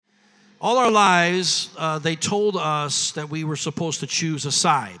All our lives, they told us that we were supposed to choose a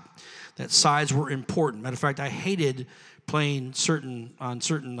side, that sides were important. Matter of fact, I hated playing on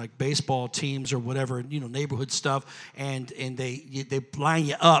certain like baseball teams or whatever, neighborhood stuff, and they line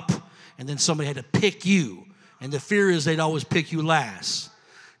you up, and then somebody had to pick you, and the fear is they'd always pick you last.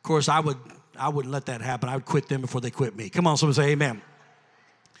 Of course, I wouldn't let that happen. I would quit them before they quit me. Come on, someone say amen.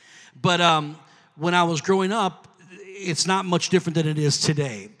 But when I was growing up, it's not much different than it is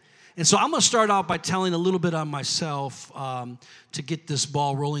today. And so I'm going to start out by telling a little bit on myself to get this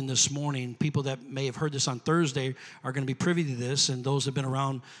ball rolling this morning. People that may have heard this on Thursday are going to be privy to this, and those that have been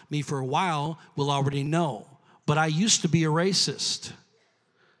around me for a while will already know. But I used to be a racist.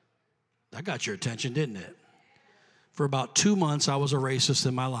 That got your attention, didn't it? For about 2 months, I was a racist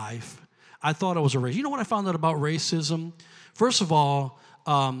in my life. I thought I was a racist. You know what I found out about racism? First of all,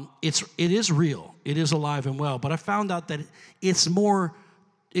 it is real. It is alive and well. But I found out that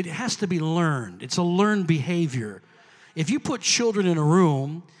it has to be learned. It's a learned behavior. If you put children in a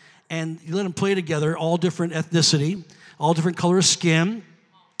room and you let them play together, all different ethnicity, all different color of skin,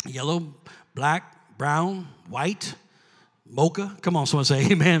 yellow, black, brown, white, mocha, come on, someone say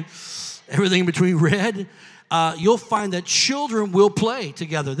amen, everything in between red, you'll find that children will play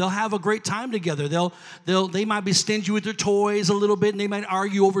together. They'll have a great time together. They might be stingy with their toys a little bit, and they might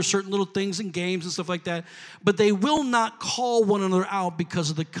argue over certain little things and games and stuff like that. But they will not call one another out because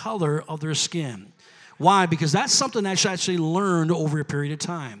of the color of their skin. Why? Because that's something that I actually learned over a period of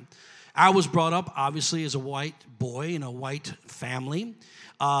time. I was brought up, obviously, as a white boy in a white family,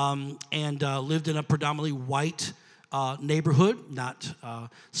 and lived in a predominantly white neighborhood, not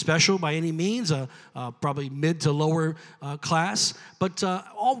special by any means, probably mid to lower class, but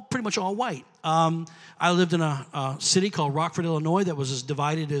pretty much all white. I lived in a city called Rockford, Illinois, that was as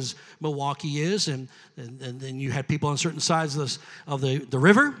divided as Milwaukee is, and then you had people on certain sides of the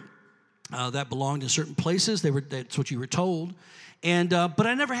river that belonged in certain places. That's what you were told. But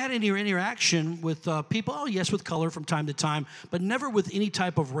I never had any interaction with people. Oh, yes, with color from time to time, but never with any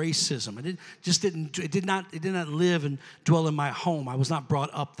type of racism. It did not live and dwell in my home. I was not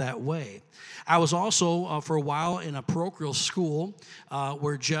brought up that way. I was also for a while in a parochial school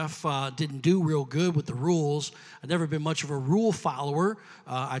where Jeff didn't do real good with the rules. I've never been much of a rule follower.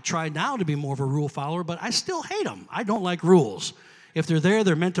 I try now to be more of a rule follower, but I still hate them. I don't like rules. If they're there,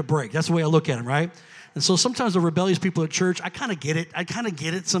 they're meant to break. That's the way I look at them, right? And so sometimes the rebellious people at church, I kind of get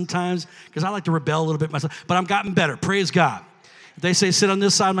it sometimes because I like to rebel a little bit myself. But I've gotten better. Praise God. If they say sit on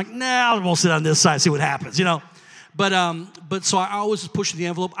this side, I'm like, nah, I won't sit on this side, see what happens, But so I always was pushing the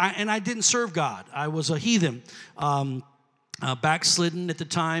envelope. And I didn't serve God. I was a heathen, backslidden at the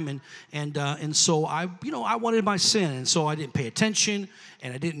time. And so I wanted my sin. And so I didn't pay attention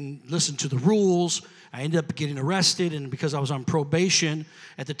and I didn't listen to the rules. I ended up getting arrested, and because I was on probation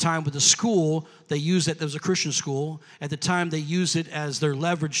at the time with the school, they used it. There was a Christian school. At the time, they used it as their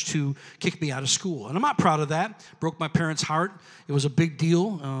leverage to kick me out of school. And I'm not proud of that. Broke my parents' heart. It was a big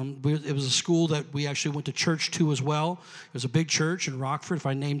deal. It was a school that we actually went to church to as well. It was a big church in Rockford. If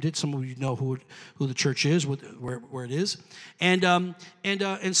I named it, some of you know who the church is, where it is. And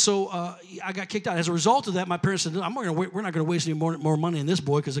so I got kicked out. As a result of that, my parents said, we're not going to waste any more money on this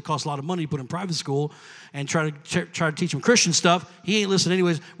boy because it costs a lot of money to put him in private school and try to teach him Christian stuff. He ain't listening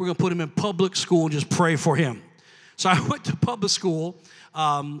anyways. We're going to put him in public school and just pray for him. So I went to public school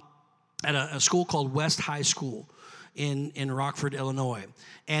at a school called West High School in Rockford, Illinois.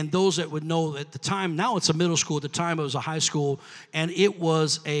 And those that would know at the time, now it's a middle school. At the time, it was a high school, and it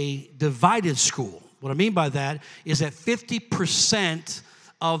was a divided school. What I mean by that is that 50%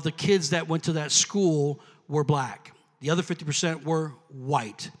 of the kids that went to that school were black. The other 50% were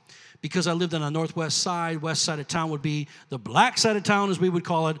white. Because I lived on the northwest side, west side of town would be the black side of town, as we would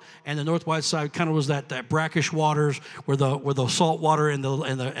call it, and the northwest side kind of was that brackish waters where the salt water and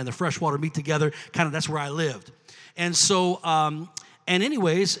the fresh water meet together. Kind of that's where I lived. And so,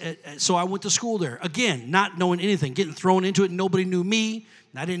 so I went to school there. Again, not knowing anything, getting thrown into it. Nobody knew me,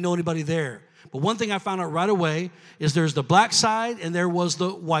 and I didn't know anybody there. But one thing I found out right away is there's the black side and there was the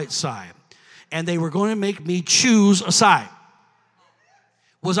white side. And they were going to make me choose a side.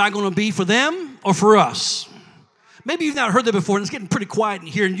 Was I going to be for them or for us? Maybe you've not heard that before, and it's getting pretty quiet in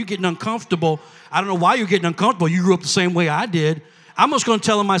here, and you're getting uncomfortable. I don't know why you're getting uncomfortable. You grew up the same way I did. I'm just going to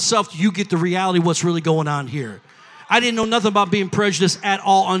tell myself, you get the reality of what's really going on here. I didn't know nothing about being prejudiced at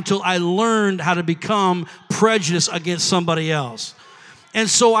all until I learned how to become prejudiced against somebody else. And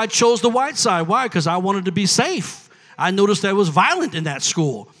so I chose the white side. Why? Because I wanted to be safe. I noticed that it was violent in that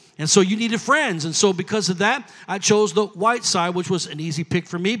school. And so you needed friends. And so because of that, I chose the white side, which was an easy pick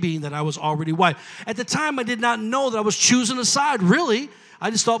for me, being that I was already white. At the time, I did not know that I was choosing a side, really. I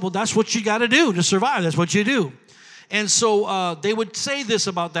just thought, well, that's what you got to do to survive. That's what you do. And so they would say this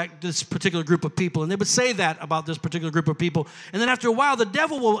about this particular group of people, and they would say that about this particular group of people. And then after a while, the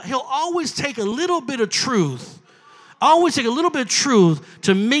devil he'll always take a little bit of truth,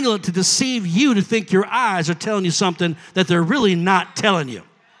 to mingle it, to deceive you, to think your eyes are telling you something that they're really not telling you.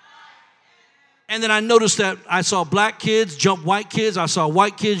 And then I noticed that I saw black kids jump white kids. I saw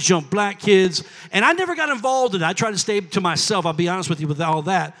white kids jump black kids. And I never got involved in it. I tried to stay to myself. I'll be honest with you with all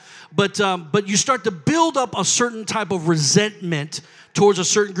that. But you start to build up a certain type of resentment towards a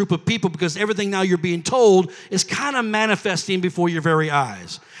certain group of people because everything now you're being told is kind of manifesting before your very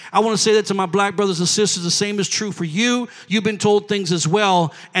eyes. I want to say that to my black brothers and sisters. The same is true for you. You've been told things as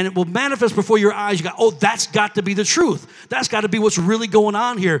well, and it will manifest before your eyes. You go, oh, that's got to be the truth. That's got to be what's really going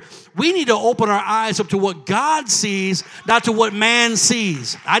on here. We need to open our eyes up to what God sees, not to what man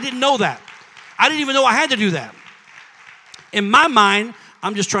sees. I didn't know that. I didn't even know I had to do that. In my mind,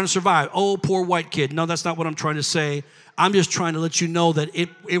 I'm just trying to survive. Oh, poor white kid. No, that's not what I'm trying to say. I'm just trying to let you know that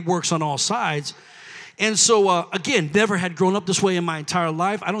it works on all sides. And so, again, never had grown up this way in my entire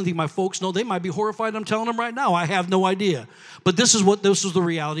life. I don't think my folks know. They might be horrified. I'm telling them right now. I have no idea. But this was the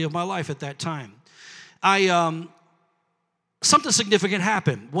reality of my life at that time. Something significant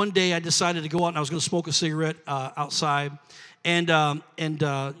happened. One day I decided to go out and I was going to smoke a cigarette outside. And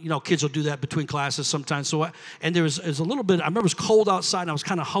kids will do that between classes sometimes. So, and there was a little bit. I remember it was cold outside, and I was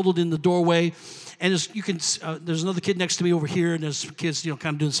kind of huddled in the doorway. And there's another kid next to me over here, and there's kids, kind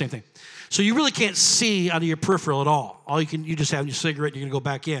of doing the same thing. So you really can't see out of your peripheral at all. You just have your cigarette. You're gonna go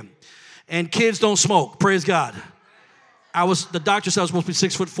back in. And kids don't smoke. Praise God. The doctor said I was supposed to be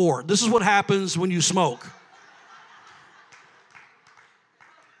 6'4". This is what happens when you smoke.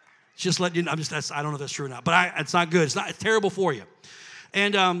 Just let you know. I don't know if that's true or not, but it's not good. It's terrible for you.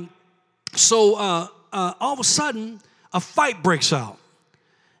 And so all of a sudden, a fight breaks out.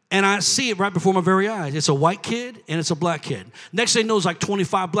 And I see it right before my very eyes. It's a white kid and it's a black kid. Next thing you know, it's like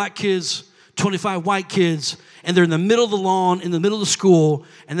 25 black kids, 25 white kids, and they're in the middle of the lawn, in the middle of the school,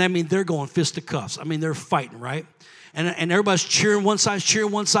 and that means they're going fisticuffs. I mean, they're fighting, right? And everybody's cheering one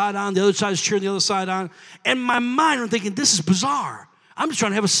side on, the other side's cheering the other side on. And in my mind, I'm thinking, this is bizarre. I'm just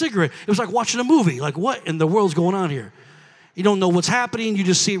trying to have a cigarette. It was like watching a movie. Like, what in the world's going on here? You don't know what's happening. You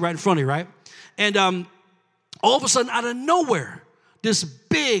just see it right in front of you, right? And all of a sudden, out of nowhere, this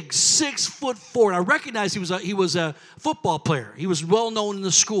big 6'4", I recognized he was a football player. He was well known in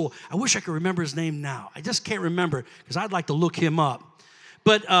the school. I wish I could remember his name now. I just can't remember because I'd like to look him up.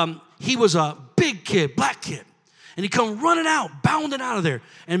 But he was a big kid, black kid. And he come running out, bounding out of there.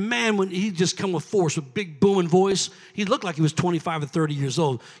 And man, when he just come with force, with big booming voice, he looked like he was 25 or 30 years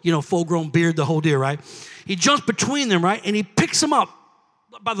old. Full-grown beard, the whole deal, right? He jumps between them, right? And he picks them up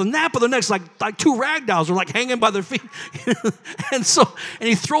by the nape of their necks, like two rag dolls are like hanging by their feet. and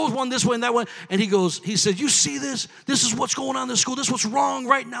he throws one this way and that one. And he said, you see this? This is what's going on in this school. This is what's wrong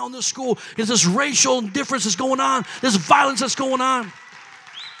right now in this school. Is this racial difference that's going on. This violence that's going on.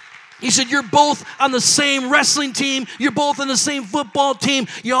 He said, you're both on the same wrestling team. You're both on the same football team.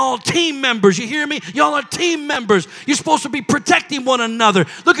 You're all team members. You hear me? Y'all are team members. You're supposed to be protecting one another.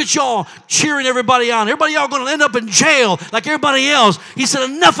 Look at y'all cheering everybody on. Everybody y'all going to end up in jail like everybody else. He said,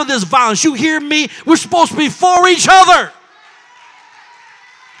 enough of this violence. You hear me? We're supposed to be for each other.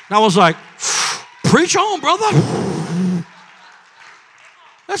 And I was like, preach on, brother.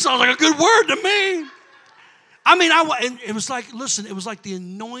 That sounds like a good word to me. I mean, it was like, listen, it was like the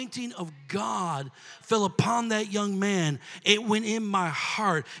anointing of God fell upon that young man. It went in my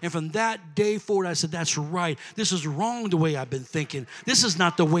heart. And from that day forward, I said, that's right. This is wrong the way I've been thinking. This is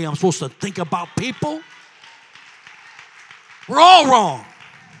not the way I'm supposed to think about people. We're all wrong.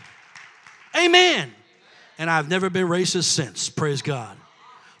 Amen. And I've never been racist since. Praise God.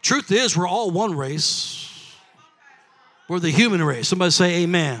 Truth is, we're all one race. We're the human race. Somebody say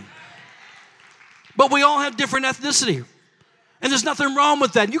amen. But we all have different ethnicity. And there's nothing wrong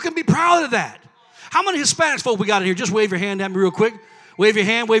with that. You can be proud of that. How many Hispanics folk we got in here? Just wave your hand at me real quick. Wave your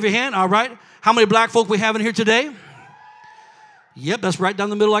hand, wave your hand. All right. How many black folk we have in here today? Yep, that's right down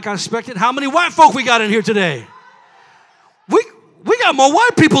the middle like I expected. How many white folk we got in here today? We got more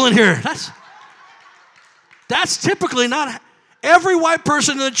white people in here. That's typically not every white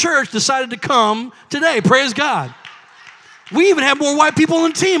person in the church decided to come today. Praise God. We even have more white people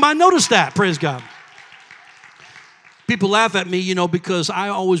on the team. I noticed that. Praise God. People laugh at me, because I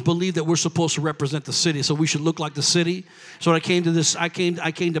always believe that we're supposed to represent the city, so we should look like the city. So when I came to this, I came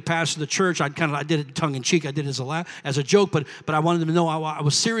to pastor the church. I did it tongue in cheek. I did it as a joke, but I wanted them to know I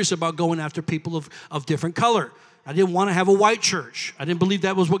was serious about going after people of different color. I didn't want to have a white church. I didn't believe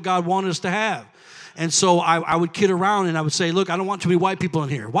that was what God wanted us to have. And so I would kid around and I would say, look, I don't want too many white people in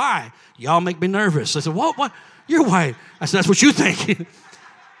here. Why? Y'all make me nervous. I said, what? You're white. I said, that's what you think.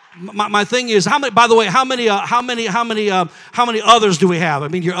 My thing is, how many others do we have? I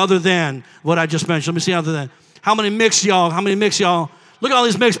mean, you're other than what I just mentioned. Let me see other than. How many mixed y'all? Look at all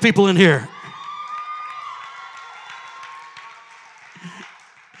these mixed people in here.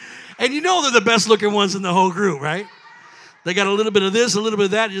 And you know they're the best looking ones in the whole group, right? They got a little bit of this, a little bit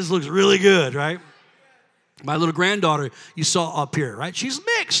of that. It just looks really good, right? My little granddaughter you saw up here, right? She's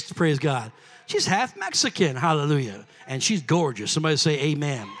mixed, praise God. She's half Mexican, hallelujah. And she's gorgeous. Somebody say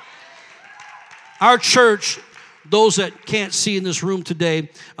amen. Our church, those that can't see in this room today,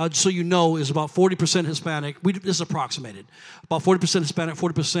 so you know, is about 40% Hispanic. This is approximated. About 40% Hispanic,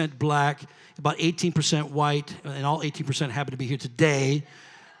 40% black, about 18% white, and all 18% happen to be here today.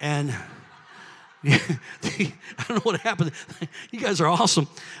 And I don't know what happened. You guys are awesome.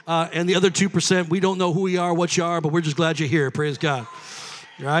 And the other 2%, we don't know who we are, what you are, but we're just glad you're here. Praise God.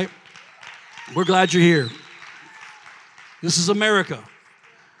 Right? We're glad you're here. This is America.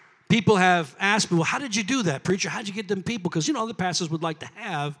 People have asked me, well, how did you do that, preacher? How did you get them people? Because, you know, other pastors they'd like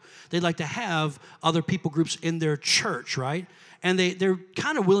to have other people groups in their church, right? And they're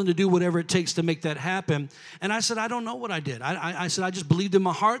kind of willing to do whatever it takes to make that happen. And I said, I don't know what I did. I said, I just believed in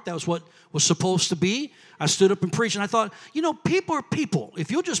my heart. That was what was supposed to be. I stood up and preached. And I thought, you know, people are people. If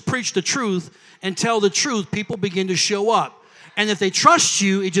you'll just preach the truth and tell the truth, people begin to show up. And if they trust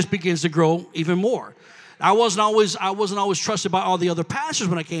you, it just begins to grow even more. I wasn't always trusted by all the other pastors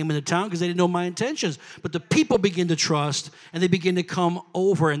when I came into town because they didn't know my intentions. But the people begin to trust and they begin to come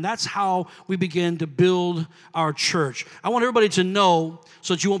over. And that's how we begin to build our church. I want everybody to know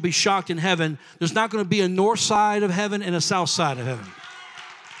so that you won't be shocked in heaven. There's not going to be a north side of heaven and a south side of heaven.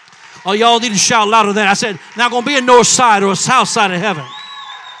 Oh, y'all need to shout louder than that. I said, not going to be a north side or a south side of heaven.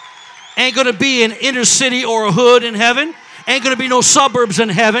 Ain't going to be an inner city or a hood in heaven. Ain't going to be no suburbs in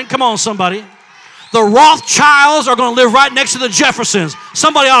heaven. Come on, somebody. The Rothschilds are going to live right next to the Jeffersons.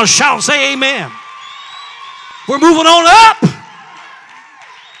 Somebody ought to shout and say amen. We're moving on up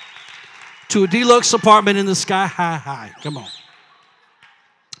to a deluxe apartment in the sky high. Come on.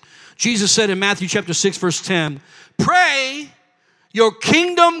 Jesus said in Matthew chapter 6, verse 10, pray your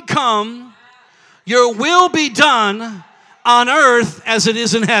kingdom come, your will be done on earth as it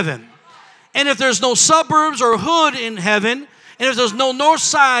is in heaven. And if there's no suburbs or hood in heaven, and if there's no north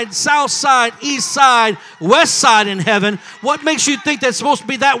side, south side, east side, west side in heaven, what makes you think that's supposed to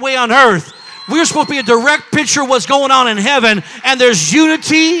be that way on earth? We're supposed to be a direct picture of what's going on in heaven, and there's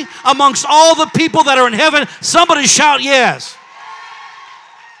unity amongst all the people that are in heaven. Somebody shout yes.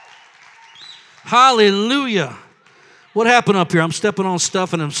 Hallelujah. What happened up here? I'm stepping on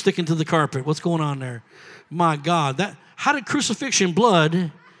stuff and I'm sticking to the carpet. What's going on there? My God. How did crucifixion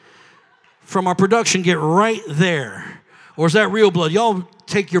blood from our production get right there? Or is that real blood? Y'all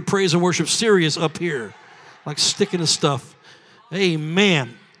take your praise and worship serious up here, like sticking to stuff.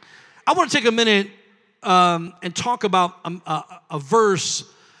 Amen. I want to take a minute and talk about a verse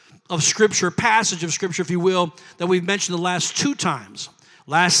of Scripture, a passage of Scripture, if you will, that we've mentioned the last 2 times.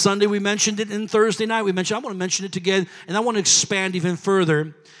 Last Sunday we mentioned it, and Thursday night we mentioned it. I want to mention it again, and I want to expand even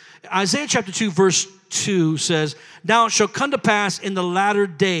further. Isaiah chapter 2, verse 2 says, now it shall come to pass in the latter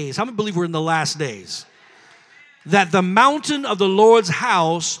days. How many believe we're in the last days? That the mountain of the Lord's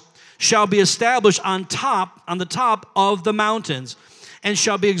house shall be established on the top of the mountains, and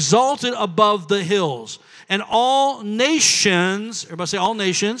shall be exalted above the hills. And all nations, everybody say all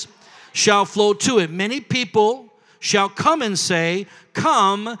nations, shall flow to it. Many people shall come and say,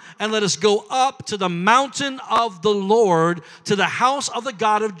 come and let us go up to the mountain of the Lord, to the house of the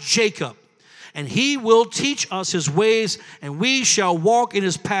God of Jacob. And he will teach us his ways, and we shall walk in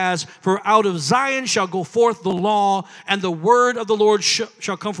his paths. For out of Zion shall go forth the law, and the word of the Lord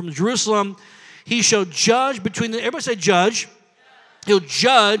shall come from Jerusalem. He shall judge between everybody say judge. He'll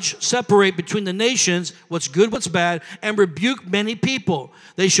judge, separate between the nations, what's good, what's bad, and rebuke many people.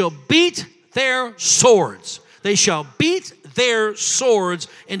 They shall beat their swords. They shall beat their swords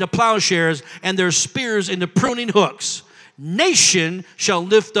into plowshares, and their spears into pruning hooks. Nation shall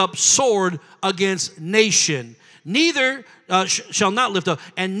lift up sword against nation. Neither shall not lift up,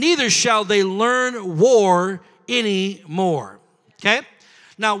 and neither shall they learn war anymore. Okay?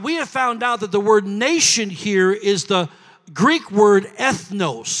 Now, we have found out that the word nation here is the Greek word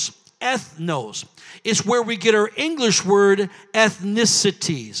ethnos. Ethnos. It's where we get our English word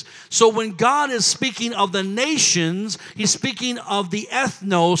ethnicities. So when God is speaking of the nations, he's speaking of the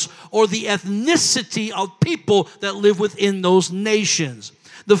ethnos, or the ethnicity of people that live within those nations.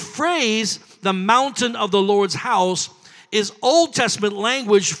 The phrase, the mountain of the Lord's house, is Old Testament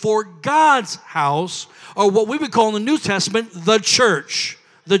language for God's house, or what we would call in the New Testament, the church.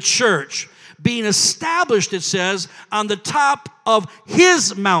 The church. Being established, it says, on the top of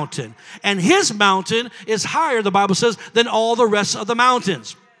his mountain. And his mountain is higher, the Bible says, than all the rest of the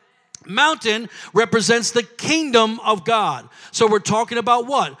mountains. Mountain represents the kingdom of God. So we're talking about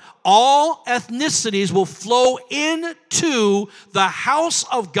what? All ethnicities will flow into the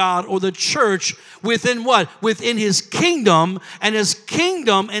house of God, or the church, within what? Within his kingdom. And his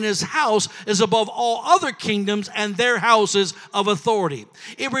kingdom and his house is above all other kingdoms and their houses of authority.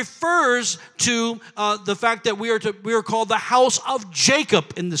 It refers to the fact that we are called the house of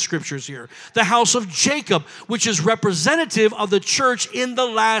Jacob in the scriptures here. The house of Jacob, which is representative of the church in the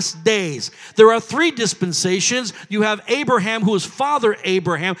last days. There are 3 dispensations. You have Abraham, who is Father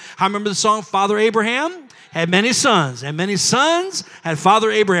Abraham. I remember the song, Father Abraham had many sons, and many sons had Father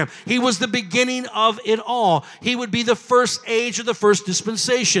Abraham. He was the beginning of it all. He would be the first age of the first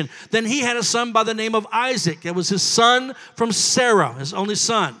dispensation. Then he had a son by the name of Isaac. That was his son from Sarah, his only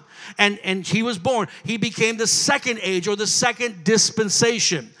son. And he was born. He became the second age, or the second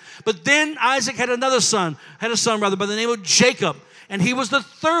dispensation. But then Isaac had a son by the name of Jacob. And he was the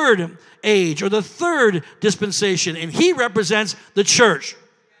third age, or the third dispensation. And he represents the church.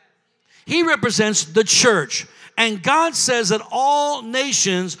 He represents the church. And God says that all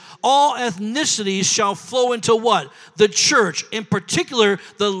nations, all ethnicities shall flow into what? The church. In particular,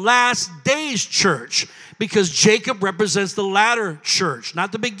 the last days church. Because Jacob represents the latter church.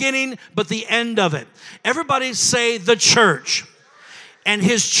 Not the beginning, but the end of it. Everybody say the church. And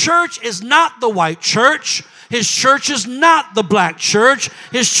his church is not the white church. His church is not the black church.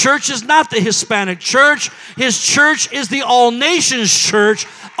 His church is not the Hispanic church. His church is the all nations church.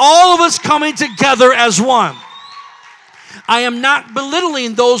 All of us coming together as one. I am not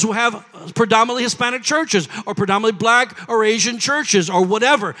belittling those who have predominantly Hispanic churches, or predominantly black or Asian churches, or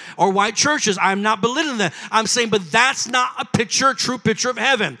whatever, or white churches. I'm not belittling that. I'm saying, but that's not a true picture of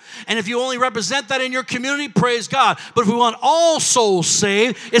heaven. And if you only represent that in your community, praise God. But if we want all souls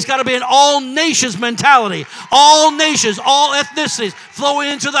saved, it's got to be an all nations mentality. All nations, all ethnicities flow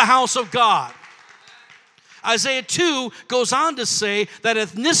into the house of God. Isaiah 2 goes on to say that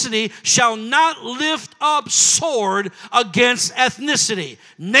ethnicity shall not lift up sword against ethnicity.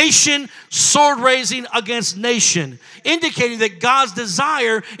 Nation, sword raising against nation. Indicating that God's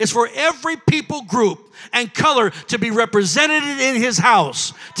desire is for every people group and color to be represented in his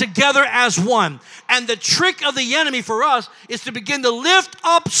house, together as one. And the trick of the enemy for us is to begin to lift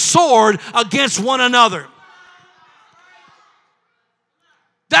up sword against one another.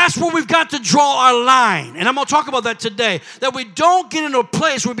 That's where we've got to draw our line. And I'm going to talk about that today. That we don't get into a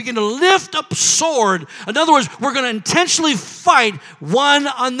place where we begin to lift up sword. In other words, we're going to intentionally fight one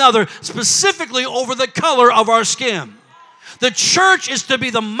another, specifically over the color of our skin. The church is to be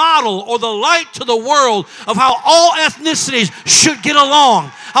the model, or the light to the world, of how all ethnicities should get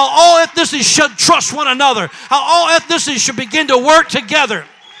along. How all ethnicities should trust one another. How all ethnicities should begin to work together.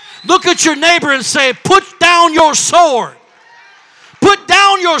 Look at your neighbor and say, put down your sword. Put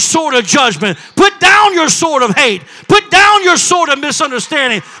down your sword of judgment. Put down your sword of hate. Put down your sword of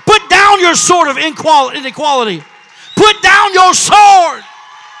misunderstanding. Put down your sword of inequality. Put down your sword.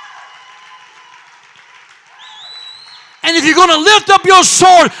 And if you're going to lift up your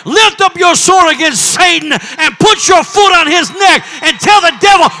sword against Satan and put your foot on his neck and tell the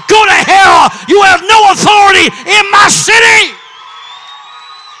devil, go to hell. You have no authority in my city.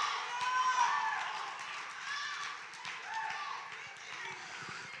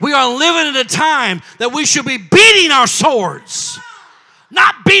 We are living in a time that we should be beating our swords,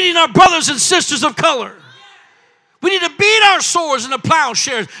 not beating our brothers and sisters of color. We need to beat our swords in the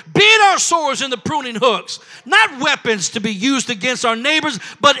plowshares, beat our swords in the pruning hooks, not weapons to be used against our neighbors,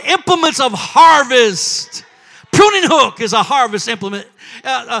 but implements of harvest. Pruning hook is a harvest implement.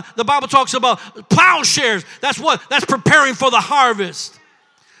 The Bible talks about plowshares. That's what? That's preparing for the harvest.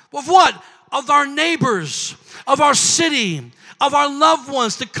 Of what? Of our neighbors, of our city, of our loved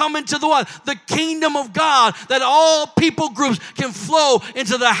ones, to come into the what? The kingdom of God, that all people groups can flow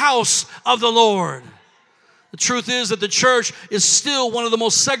into the house of the Lord. The truth is that the church is still one of the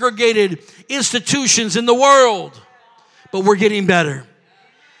most segregated institutions in the world. But we're getting better.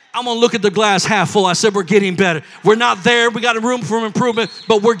 I'm going to look at the glass half full. I said we're getting better. We're not there. We got a room for improvement,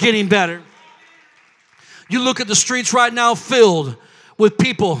 but we're getting better. You look at the streets right now filled with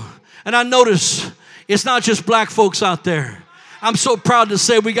people, and I notice it's not just black folks out there. I'm so proud to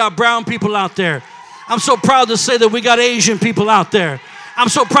say we got brown people out there. I'm so proud to say that we got Asian people out there. I'm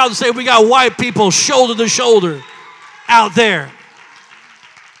so proud to say we got white people shoulder to shoulder out there.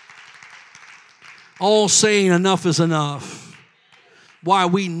 all saying enough is enough. Why?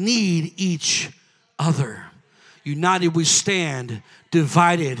 We need each other. United we stand,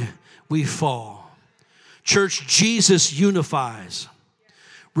 divided we fall. Church, Jesus unifies.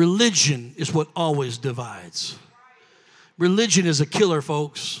 Religion is what always divides. Religion is a killer,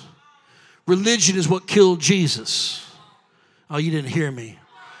 folks. Religion is what killed Jesus. Oh, you didn't hear me.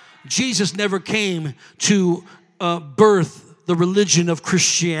 Jesus never came to birth the religion of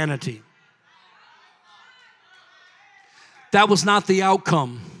Christianity. That was not the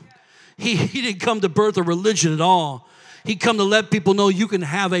outcome. He didn't come to birth a religion at all. He come to let people know you can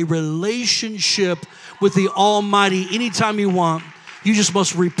have a relationship with the Almighty anytime you want. You just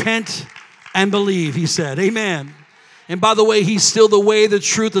must repent and believe, he said. Amen. And by the way, he's still the way, the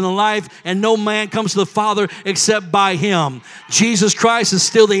truth, and the life, and no man comes to the Father except by him. Jesus Christ is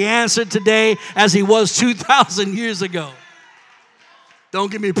still the answer today as he was 2,000 years ago.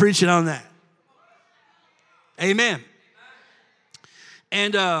 Don't get me preaching on that. Amen.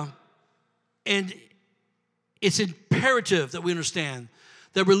 And it's imperative that we understand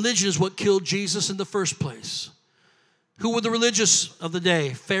that religion is what killed Jesus in the first place. Who were the religious of the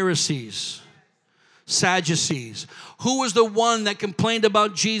day? Pharisees, Sadducees. Who was the one that complained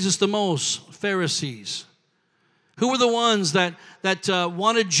about Jesus the most? Pharisees. Who were the ones that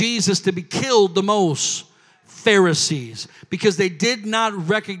wanted Jesus to be killed the most? Pharisees. Because they did not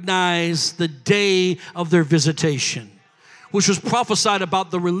recognize the day of their visitation, which was prophesied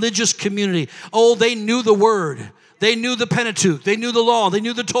about the religious community. Oh, they knew the word. They knew the Pentateuch. They knew the law. They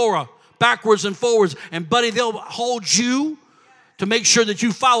knew the Torah backwards and forwards. And buddy, they'll hold you to make sure that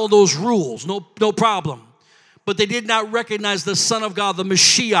you follow those rules. No problem. But they did not recognize the Son of God, the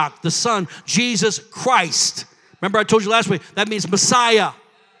Mashiach, the Son, Jesus Christ. Remember I told you last week, that means Messiah.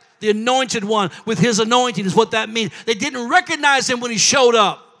 The anointed one with his anointing is what that means. They didn't recognize him when he showed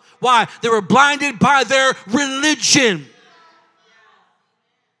up. Why? They were blinded by their religion.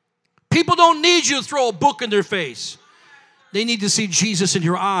 People don't need you to throw a book in their face. They need to see Jesus in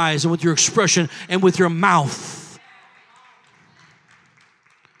your eyes and with your expression and with your mouth.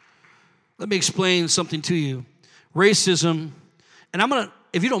 Let me explain something to you. Racism, and I'm gonna,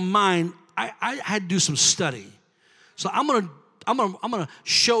 if you don't mind, I had to do some study. So I'm gonna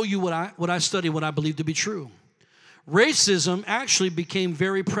show you what I study, what I believe to be true. Racism actually became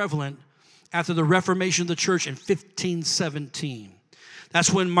very prevalent after the Reformation of the church in 1517. That's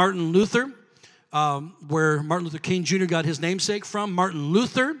when Martin Luther, where Martin Luther King Jr. got his namesake from. Martin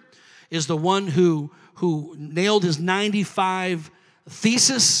Luther is the one who nailed his 95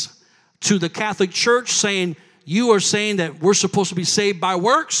 thesis to the Catholic Church, saying, you are saying that we're supposed to be saved by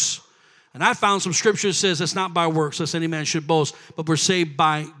works. And I found some scripture that says it's not by works, lest any man should boast, but we're saved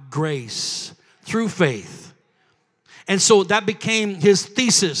by grace, through faith. And so that became his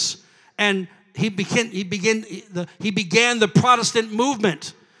thesis. And he began the Protestant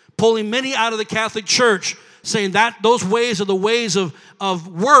movement, pulling many out of the Catholic Church, saying that those ways are the ways of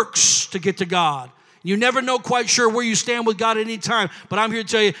works to get to God. You never know quite sure where you stand with God at any time, but I'm here to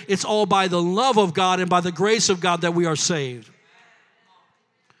tell you it's all by the love of God and by the grace of God that we are saved.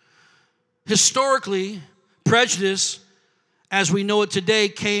 Historically, prejudice, as we know it today,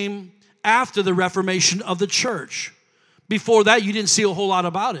 came after the Reformation of the church. Before that, you didn't see a whole lot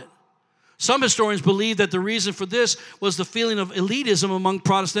about it. Some historians believe that the reason for this was the feeling of elitism among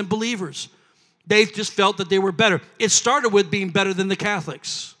Protestant believers. They just felt that they were better. It started with being better than the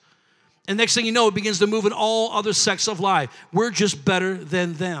Catholics. And next thing you know, it begins to move in all other sects of life. We're just better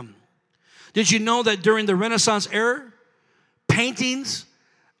than them. Did you know that during the Renaissance era, paintings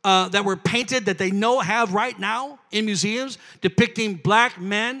that were painted that they have right now in museums depicting black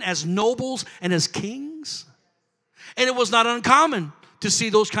men as nobles and as kings? And it was not uncommon to see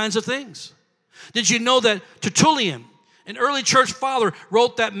those kinds of things. Did you know that Tertullian, an early church father,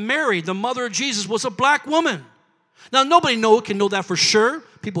 wrote that Mary, the mother of Jesus, was a black woman? Now, nobody can know that for sure.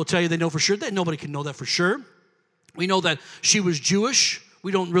 People tell you they know for sure. Nobody can know that for sure. We know that she was Jewish.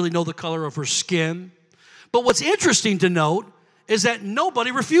 We don't really know the color of her skin. But what's interesting to note is that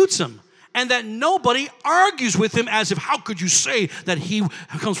nobody refutes him and that nobody argues with him as if, how could you say that he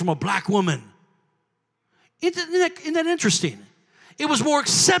comes from a black woman? Isn't that interesting? It was more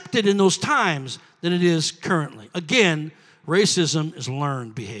accepted in those times than it is currently. Again, racism is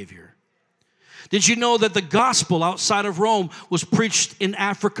learned behavior. Did you know that the gospel outside of Rome was preached in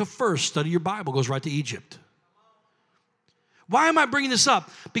Africa first? Study your Bible, goes right to Egypt. Why am I bringing this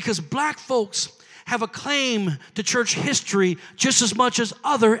up? Because black folks have a claim to church history just as much as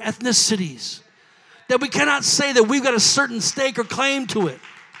other ethnicities. That we cannot say that we've got a certain stake or claim to it.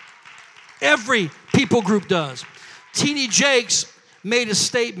 Every people group does. T.D. Jakes made a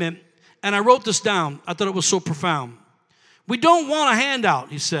statement And I wrote this down. I thought it was so profound. We don't want a handout,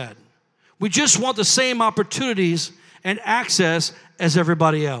 he said. We just want the same opportunities and access as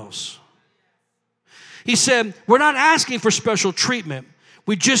everybody else. He said, we're not asking for special treatment.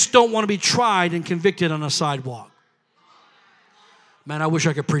 We just don't want to be tried and convicted on a sidewalk. Man, I wish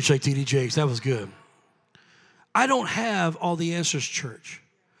I could preach like T.D. Jakes. That was good. I don't have all the answers, church.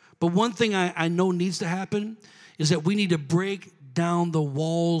 But one thing I know needs to happen is that we need to break down the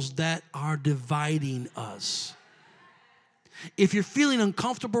walls that are dividing us. If you're feeling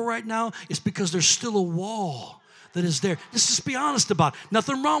uncomfortable right now, it's because there's still a wall that is there. Let's just be honest about it.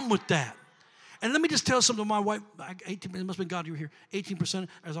 Nothing wrong with that. And let me just tell something to my wife. 18, it must have been God you were here. 18%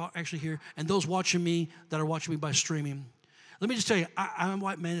 is actually here. And those watching me that are watching me by streaming. Let me just tell you, I'm a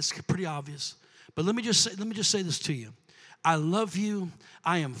white man. It's pretty obvious. But let me just say this to you. I love you.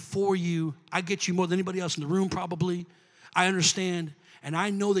 I am for you. I get you more than anybody else in the room probably. I understand. And I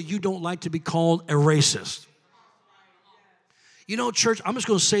know that you don't like to be called a racist. You know, church, I'm just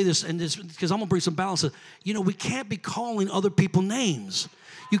going to say this, and this because I'm going to bring some balance. You know, we can't be calling other people names.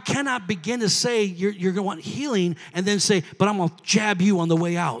 You cannot begin to say you're going to want healing and then say, but I'm going to jab you on the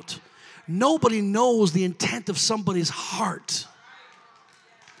way out. Nobody knows the intent of somebody's heart.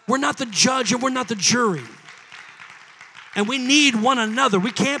 We're not the judge and we're not the jury. And we need one another.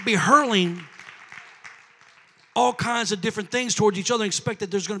 We can't be hurling all kinds of different things towards each other and expect that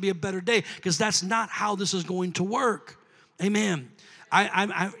there's going to be a better day, because that's not how this is going to work. Amen.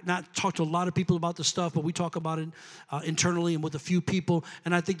 I've not talked to a lot of people about this stuff, but we talk about it internally and with a few people.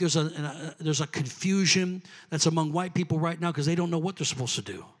 And I think there's a confusion that's among white people right now because they don't know what they're supposed to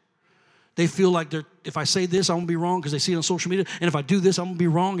do. They feel like if I say this, I'm going to be wrong because they see it on social media. And if I do this, I'm going to be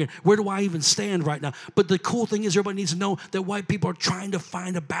wrong. And where do I even stand right now? But the cool thing is everybody needs to know that white people are trying to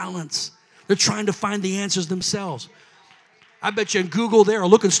find a balance. They're trying to find the answers themselves. I bet you in Google they are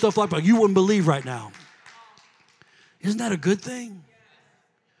looking stuff like you wouldn't believe right now. Isn't that a good thing?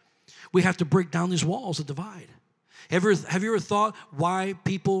 We have to break down these walls that divide. Have you ever thought why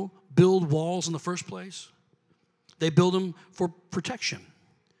people build walls in the first place? They build them for protection.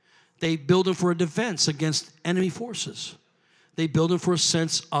 They build them for a defense against enemy forces. They build them for a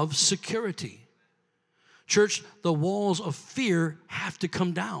sense of security. Church, the walls of fear have to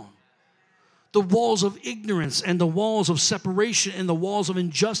come down. The walls of ignorance and the walls of separation and the walls of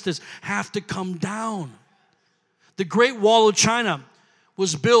injustice have to come down. The Great Wall of China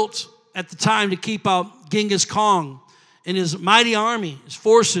was built at the time to keep out Genghis Khan and his mighty army, his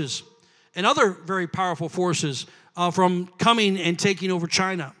forces, and other very powerful forces from coming and taking over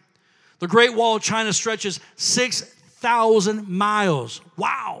China. The Great Wall of China stretches 6,000 miles.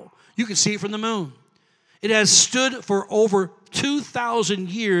 Wow. You can see it from the moon. It has stood for over 2,000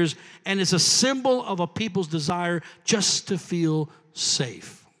 years and is a symbol of a people's desire just to feel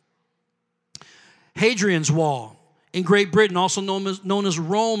safe. Hadrian's Wall in Great Britain, also known as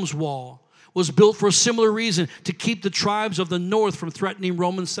Rome's Wall, was built for a similar reason, to keep the tribes of the north from threatening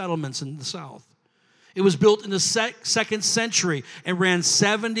Roman settlements in the south. It was built in the 2nd century and ran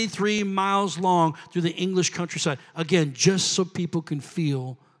 73 miles long through the English countryside. Again, just so people can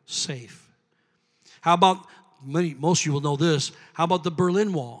feel safe. How about, most of you will know this, how about the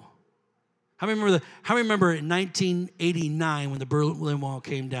Berlin Wall? How many remember in 1989 when the Berlin Wall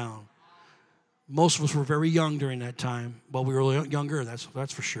came down? Most of us were very young during that time. Well, we were younger,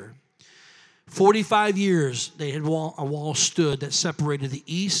 that's for sure. 45 years they had a wall stood that separated the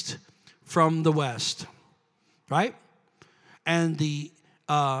east from the west, right? And the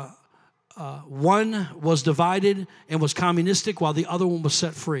one was divided and was communistic while the other one was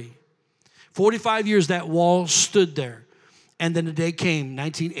set free. 45 years that wall stood there. And then the day came,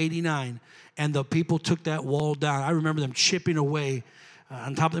 1989, and the people took that wall down. I remember them chipping away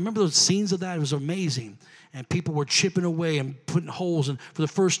on top of it. Remember those scenes of that? It was amazing. And people were chipping away and putting holes. And for the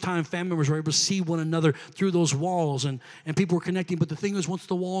first time, family members were able to see one another through those walls. And people were connecting. But the thing is, once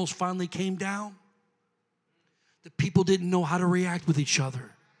the walls finally came down, the people didn't know how to react with each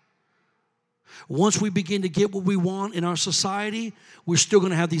other. Once we begin to get what we want in our society, we're still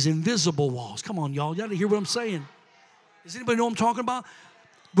going to have these invisible walls. Come on, y'all. You got to hear what I'm saying. Does anybody know what I'm talking about?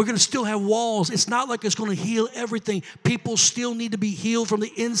 We're going to still have walls. It's not like it's going to heal everything. People still need to be healed from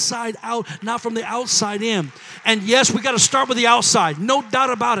the inside out, not from the outside in. And yes, we got to start with the outside. No doubt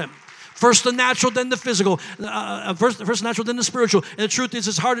about it. First the natural, then the physical. First the natural, then the spiritual. And the truth is,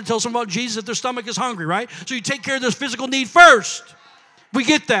 it's hard to tell someone about Jesus if their stomach is hungry, right? So you take care of this physical need first. We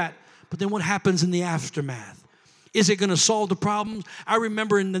get that. But then what happens in the aftermath? Is it going to solve the problems? I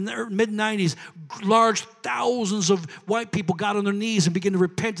remember in the mid-'90s, large thousands of white people got on their knees and began to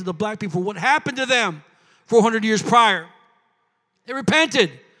repent to the black people for what happened to them 400 years prior. They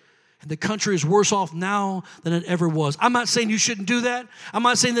repented. And the country is worse off now than it ever was. I'm not saying you shouldn't do that. I'm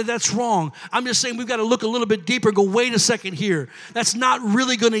not saying that that's wrong. I'm just saying we've got to look a little bit deeper and go, wait a second here. That's not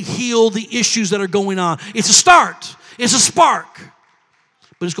really going to heal the issues that are going on. It's a start. It's a spark.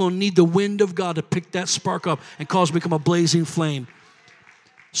 But it's going to need the wind of God to pick that spark up and cause it to become a blazing flame.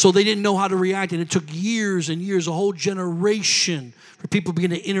 So they didn't know how to react, and it took years and years, a whole generation, for people to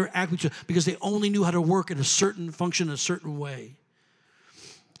begin to interact with each other because they only knew how to work in a certain function, in a certain way.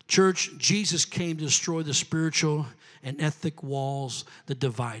 Church, Jesus came to destroy the spiritual and ethnic walls that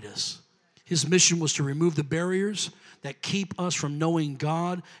divide us. His mission was to remove the barriers that keep us from knowing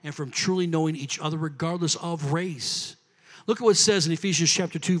God and from truly knowing each other regardless of race. Look at what it says in Ephesians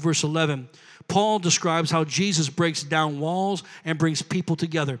chapter 2, verse 11. Paul describes how Jesus breaks down walls and brings people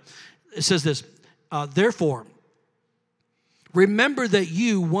together. It says this, therefore, remember that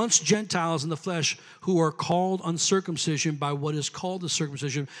you, once Gentiles in the flesh, who are called uncircumcision by what is called the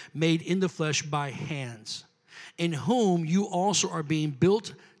circumcision, made in the flesh by hands, in whom you also are being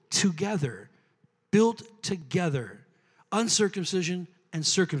built together, uncircumcision and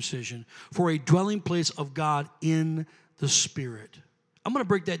circumcision, for a dwelling place of God in the Spirit. I'm going to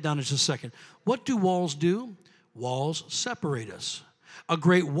break that down in just a second. What do walls do? Walls separate us. A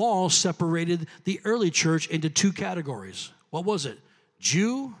great wall separated the early church into two categories. What was it?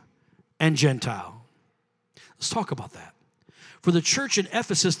 Jew and Gentile. Let's talk about that. For the church in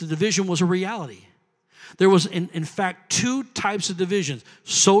Ephesus, the division was a reality. There was, in fact, two types of divisions,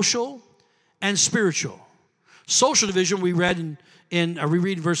 social and spiritual. Social division, we read in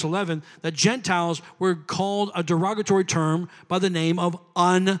verse 11, that Gentiles were called a derogatory term by the name of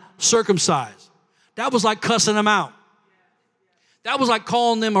uncircumcised. That was like cussing them out. That was like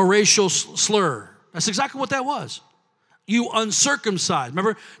calling them a racial slur. That's exactly what that was. You uncircumcised.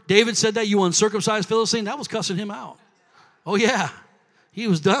 Remember, David said that, you uncircumcised Philistine? That was cussing him out. Oh, yeah. He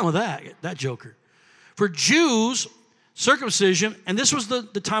was done with that joker. For Jews, circumcision, and this was the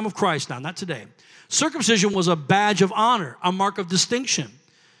time of Christ now, not today. Circumcision was a badge of honor, a mark of distinction.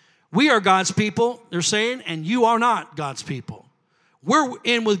 We are God's people, they're saying, and you are not God's people. We're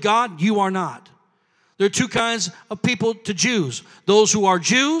in with God, you are not. There are two kinds of people to Jews. Those who are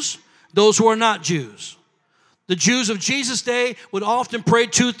Jews, those who are not Jews. The Jews of Jesus' day would often pray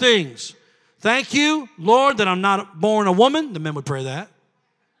two things. Thank you, Lord, that I'm not born a woman. The men would pray that.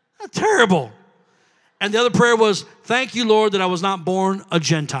 That's terrible. And the other prayer was, thank you, Lord, that I was not born a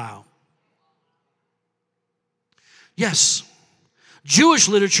Gentile. Yes, Jewish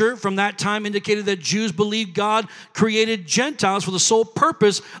literature from that time indicated that Jews believed God created Gentiles for the sole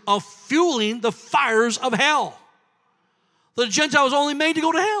purpose of fueling the fires of hell. The Gentile was only made to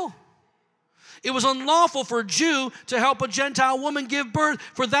go to hell. It was unlawful for a Jew to help a Gentile woman give birth,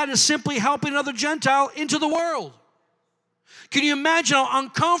 for that is simply helping another Gentile into the world. Can you imagine how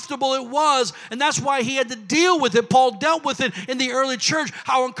uncomfortable it was? And that's why he had to deal with it. Paul dealt with it in the early church,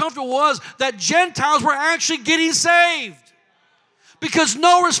 how uncomfortable it was that Gentiles were actually getting saved. Because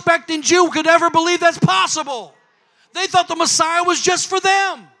no respecting Jew could ever believe that's possible. They thought the Messiah was just for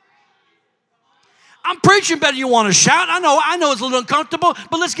them. I'm preaching better than you want to shout. I know it's a little uncomfortable,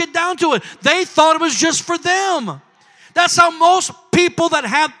 but let's get down to it. They thought it was just for them. That's how most people that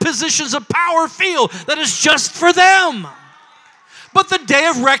have positions of power feel, that it's just for them. But the day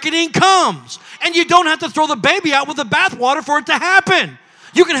of reckoning comes, and you don't have to throw the baby out with the bathwater for it to happen.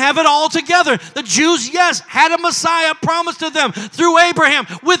 You can have it all together. The Jews, yes, had a Messiah promised to them through Abraham,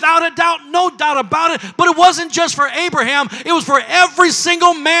 without a doubt, no doubt about it. But it wasn't just for Abraham. It was for every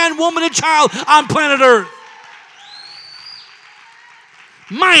single man, woman, and child on planet Earth.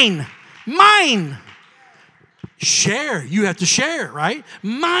 Mine. Share. You have to share, right?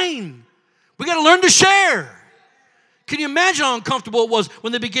 Mine. We got to learn to share. Can you imagine how uncomfortable it was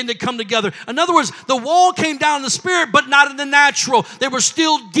when they began to come together? In other words, the wall came down in the spirit, but not in the natural. They were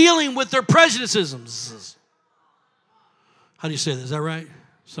still dealing with their prejudices. How do you say that? Is that right?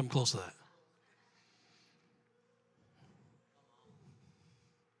 Something close to that.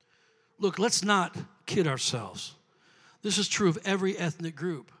 Look, let's not kid ourselves. This is true of every ethnic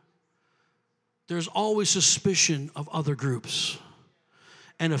group. There's always suspicion of other groups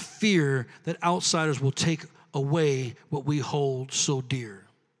and a fear that outsiders will take away what we hold so dear.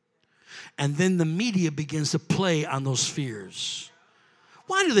 And then the media begins to play on those fears.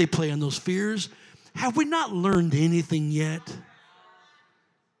 Why do they play on those fears? Have we not learned anything yet?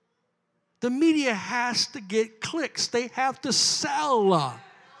 The media has to get clicks. They have to sell.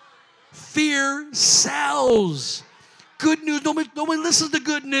 Fear sells. Good news, nobody listens to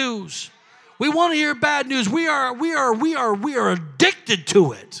good news. We want to hear bad news. We are addicted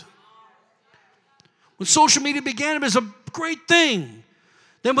to it. When social media began, it was a great thing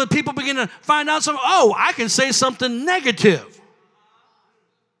Then when people begin to find out something, oh, I can say something negative.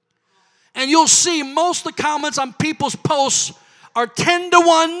 And you'll see most of the comments on people's posts are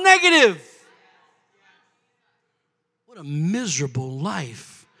 10-to-1 negative. What a miserable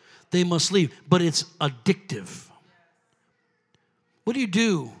life they must lead. But it's addictive. What do you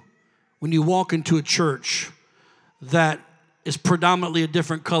do when you walk into a church that is predominantly a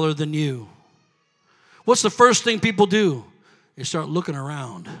different color than you? What's the first thing people do? They start looking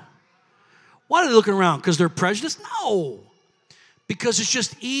around. Why are they looking around? Because they're prejudiced? No. Because it's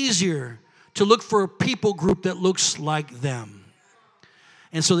just easier to look for a people group that looks like them.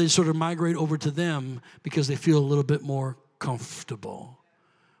 And so they sort of migrate over to them because they feel a little bit more comfortable.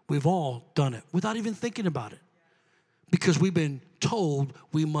 We've all done it without even thinking about it. Because we've been told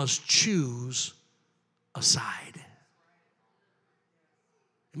we must choose a side.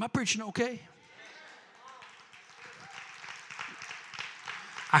 Am I preaching okay?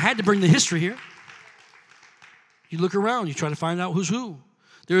 I had to bring the history here. You look around, you try to find out who's who.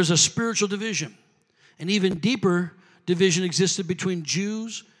 There is a spiritual division. An even deeper division existed between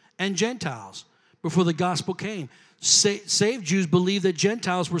Jews and Gentiles before the gospel came. Saved Jews believed that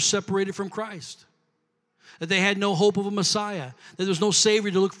Gentiles were separated from Christ, that they had no hope of a Messiah, that there was no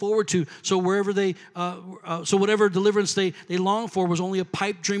Savior to look forward to. So whatever deliverance they longed for was only a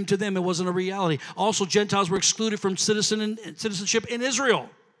pipe dream to them. It wasn't a reality. Also, Gentiles were excluded from citizenship in Israel.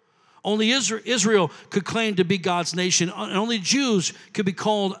 Only Israel could claim to be God's nation, and only Jews could be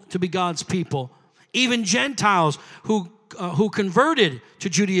called to be God's people. Even Gentiles who converted to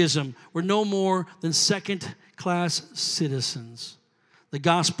Judaism were no more than second-class citizens. The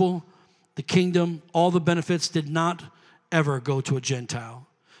gospel, the kingdom, all the benefits did not ever go to a Gentile.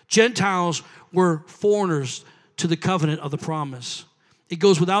 Gentiles were foreigners to the covenant of the promise. It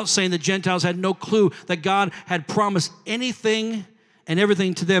goes without saying that Gentiles had no clue that God had promised anything and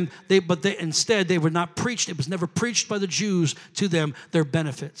everything to them. Instead, they were not preached. It was never preached by the Jews to them, their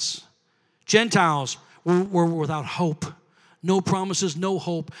benefits. Gentiles were without hope. No promises, no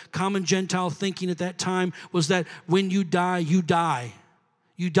hope. Common Gentile thinking at that time was that when you die, you die.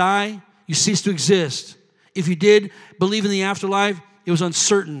 You die, you cease to exist. If you did believe in the afterlife, it was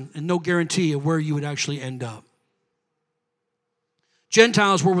uncertain and no guarantee of where you would actually end up.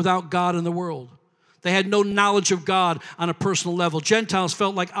 Gentiles were without God in the world. They had no knowledge of God on a personal level. Gentiles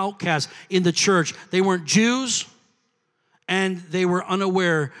felt like outcasts in the church. They weren't Jews, and they were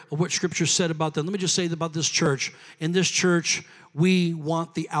unaware of what Scripture said about them. Let me just say about this church. In this church, we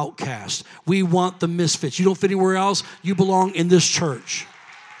want the outcast. We want the misfits. You don't fit anywhere else. You belong in this church.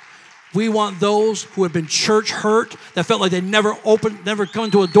 We want those who have been church hurt, that felt like they never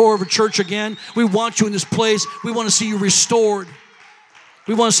come to a door of a church again. We want you in this place. We want to see you restored.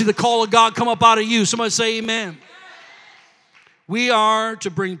 We want to see the call of God come up out of you. Somebody say amen. We are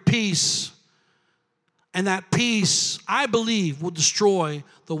to bring peace. And that peace, I believe, will destroy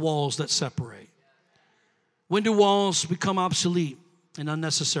the walls that separate. When do walls become obsolete and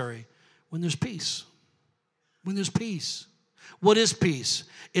unnecessary? When there's peace. When there's peace. What is peace?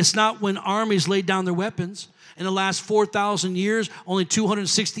 It's not when armies laid down their weapons. In the last 4,000 years, only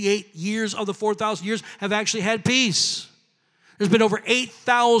 268 years of the 4,000 years have actually had peace. There's been over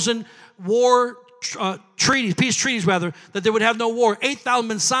 8,000 peace treaties, that they would have no war. 8,000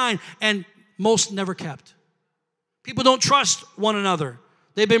 been signed, and most never kept. People don't trust one another.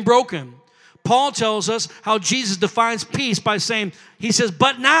 They've been broken. Paul tells us how Jesus defines peace by saying, he says,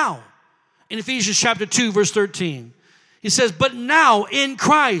 but now, in Ephesians chapter 2, verse 13, he says, but now in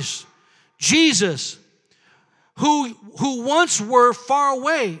Christ, Jesus, who once were far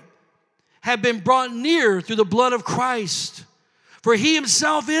away, have been brought near through the blood of Christ. For he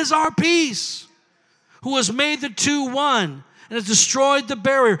himself is our peace, who has made the two one and has destroyed the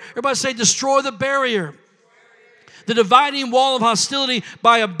barrier. Everybody say, destroy the barrier. The dividing wall of hostility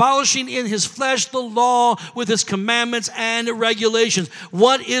by abolishing in his flesh the law with its commandments and regulations.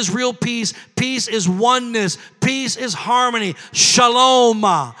 What is real peace? Peace is oneness. Peace is harmony. Shalom.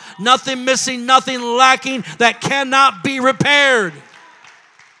 Nothing missing, nothing lacking that cannot be repaired.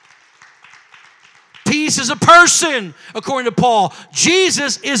 Peace is a person, according to Paul.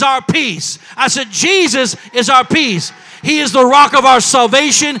 Jesus is our peace. I said, Jesus is our peace. He is the rock of our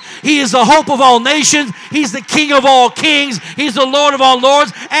salvation. He is the hope of all nations. He's the King of all kings. He's the Lord of all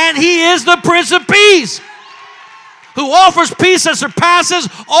lords. And he is the Prince of Peace, who offers peace that surpasses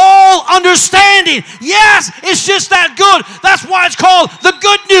all understanding. Yes, it's just that good. That's why it's called the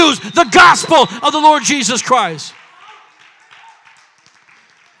good news, the gospel of the Lord Jesus Christ.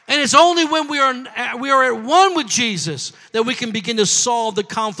 And it's only when we are at one with Jesus that we can begin to solve the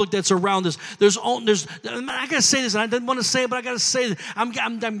conflict that's around us. I got to say this, and I didn't want to say it, but I got to say it.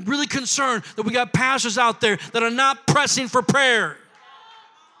 I'm really concerned that we got pastors out there that are not pressing for prayer.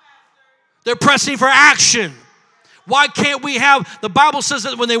 They're pressing for action. Why can't we have, the Bible says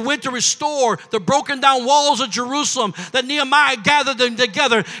that when they went to restore the broken down walls of Jerusalem, that Nehemiah gathered them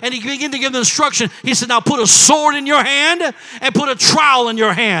together and he began to give them instruction. He said, now put a sword in your hand and put a trowel in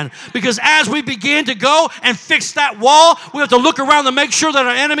your hand. Because as we begin to go and fix that wall, we have to look around to make sure that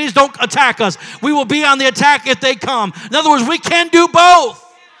our enemies don't attack us. We will be on the attack if they come. In other words, we can do both.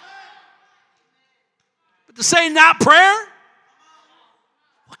 But to say not prayer,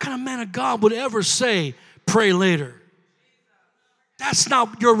 what kind of man of God would ever say, pray later? That's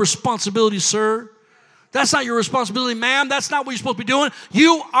not your responsibility, sir. That's not your responsibility, ma'am. That's not what you're supposed to be doing.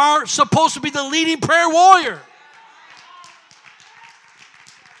 You are supposed to be the leading prayer warrior.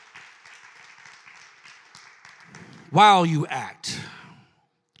 While you act.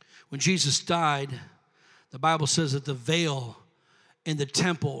 When Jesus died, the Bible says that the veil in the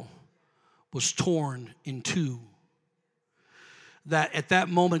temple was torn in two. That at that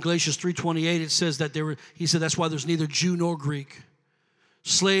moment, Galatians 3:28, it says that he said that's why there's neither Jew nor Greek,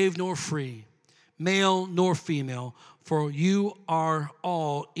 slave nor free, male nor female, for you are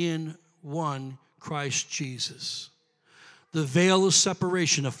all in one Christ Jesus. The veil of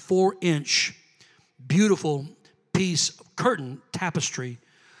separation, a 4-inch beautiful piece of curtain tapestry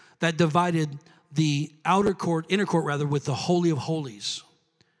that divided the inner court with the Holy of Holies.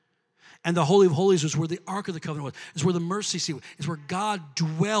 And the Holy of Holies is where the Ark of the Covenant was. It's where the mercy seat was. It's where God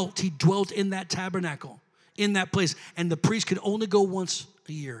dwelt. He dwelt in that tabernacle, in that place. And the priest could only go once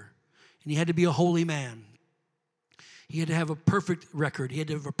a year. And he had to be a holy man. He had to have a perfect record. He had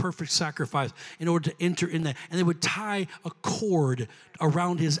to have a perfect sacrifice in order to enter in that. And they would tie a cord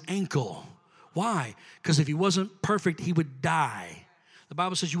around his ankle. Why? Because if he wasn't perfect, he would die. The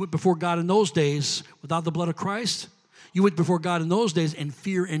Bible says you went before God in those days without the blood of Christ. You went before God in those days in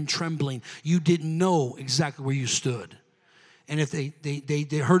fear and trembling. You didn't know exactly where you stood. And if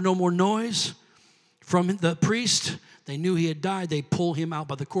they heard no more noise from the priest, they knew he had died. They pulled him out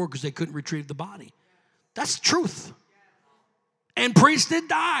by the cord because they couldn't retrieve the body. That's truth. And priests did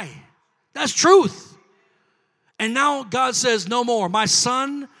die. That's truth. And now God says, no more. My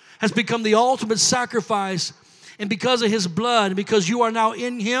son has become the ultimate sacrifice. And because of his blood, and because you are now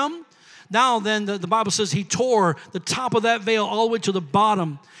in him, now then, the Bible says he tore the top of that veil all the way to the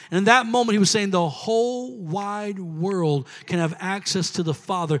bottom. And in that moment, he was saying the whole wide world can have access to the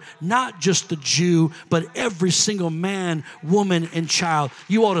Father, not just the Jew, but every single man, woman, and child.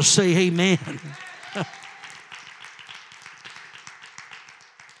 You ought to say amen.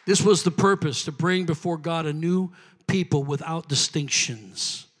 This was the purpose, to bring before God a new people without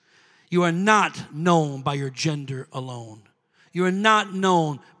distinctions. You are not known by your gender alone. You are not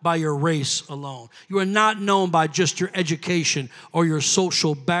known by your race alone. You are not known by just your education or your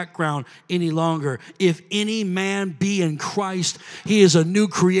social background any longer. If any man be in Christ, he is a new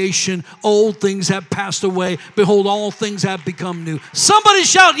creation. Old things have passed away. Behold, all things have become new. Somebody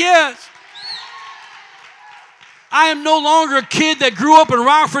shout yes. I am no longer a kid that grew up in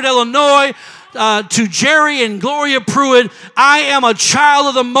Rockford, Illinois, to Jerry and Gloria Pruitt. I am a child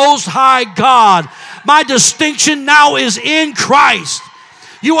of the Most High God. My distinction now is in Christ.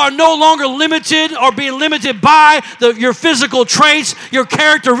 You are no longer limited or being limited by your physical traits, your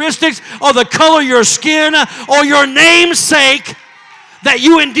characteristics, or the color of your skin, or your namesake that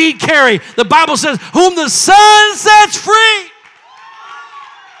you indeed carry. The Bible says, whom the Son sets free.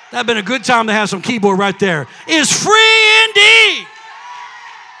 That'd been a good time to have some keyboard right there. Is free indeed.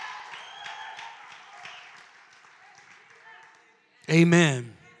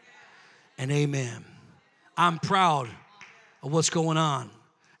 Amen and amen. I'm proud of what's going on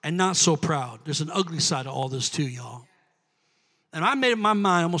and not so proud. There's an ugly side to all this too, y'all. And I made up my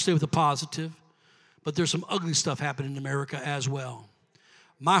mind, I'm going to stay with the positive, but there's some ugly stuff happening in America as well.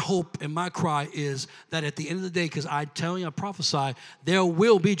 My hope and my cry is that at the end of the day, because I tell you, I prophesy, there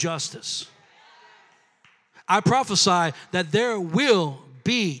will be justice. I prophesy that there will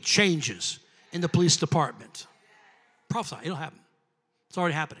be changes in the police department. Prophesy, it'll happen. It's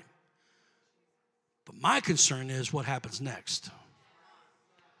already happening. But my concern is what happens next.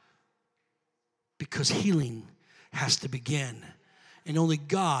 Because healing has to begin. And only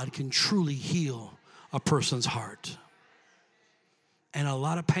God can truly heal a person's heart. And a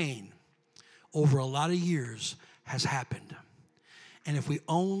lot of pain over a lot of years has happened. And if we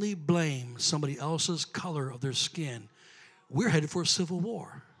only blame somebody else's color of their skin, we're headed for a civil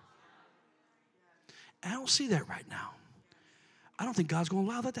war. And I don't see that right now. I don't think God's going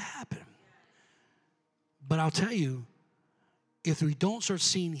to allow that to happen. But I'll tell you, if we don't start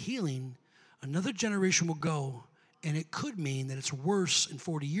seeing healing, another generation will go, and it could mean that it's worse in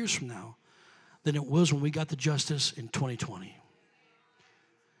 40 years from now than it was when we got the justice in 2020.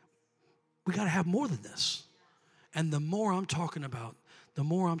 We got to have more than this. And the more I'm talking about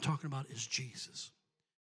is Jesus.